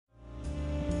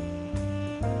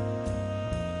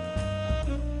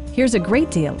Here's a great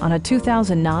deal on a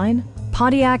 2009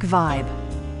 Pontiac Vibe.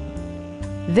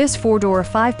 This four-door,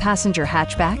 five-passenger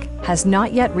hatchback has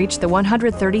not yet reached the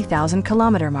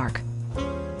 130,000-kilometer mark.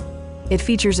 It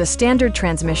features a standard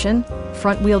transmission,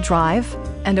 front-wheel drive,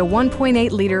 and a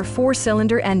 1.8-liter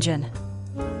four-cylinder engine.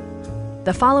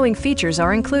 The following features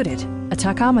are included: a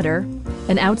tachometer,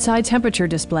 an outside temperature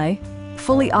display,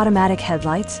 fully automatic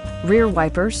headlights, rear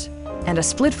wipers, and a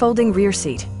split-folding rear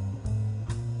seat.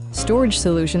 Storage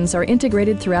solutions are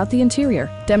integrated throughout the interior,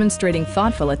 demonstrating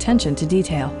thoughtful attention to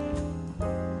detail.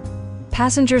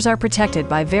 Passengers are protected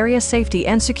by various safety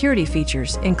and security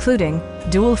features, including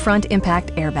dual front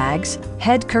impact airbags,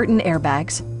 head curtain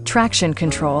airbags, traction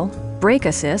control, brake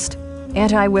assist,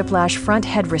 anti-whiplash front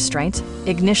head restraints,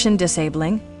 ignition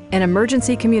disabling, an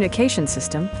emergency communication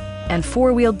system, and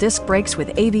four-wheel disc brakes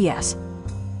with ABS.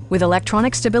 With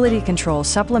electronic stability control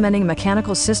supplementing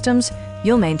mechanical systems,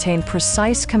 you'll maintain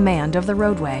precise command of the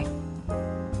roadway.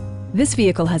 This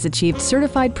vehicle has achieved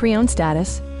certified pre-owned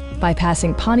status by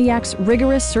passing Pontiac's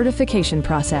rigorous certification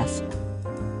process.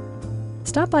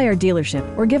 Stop by our dealership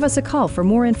or give us a call for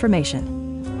more information.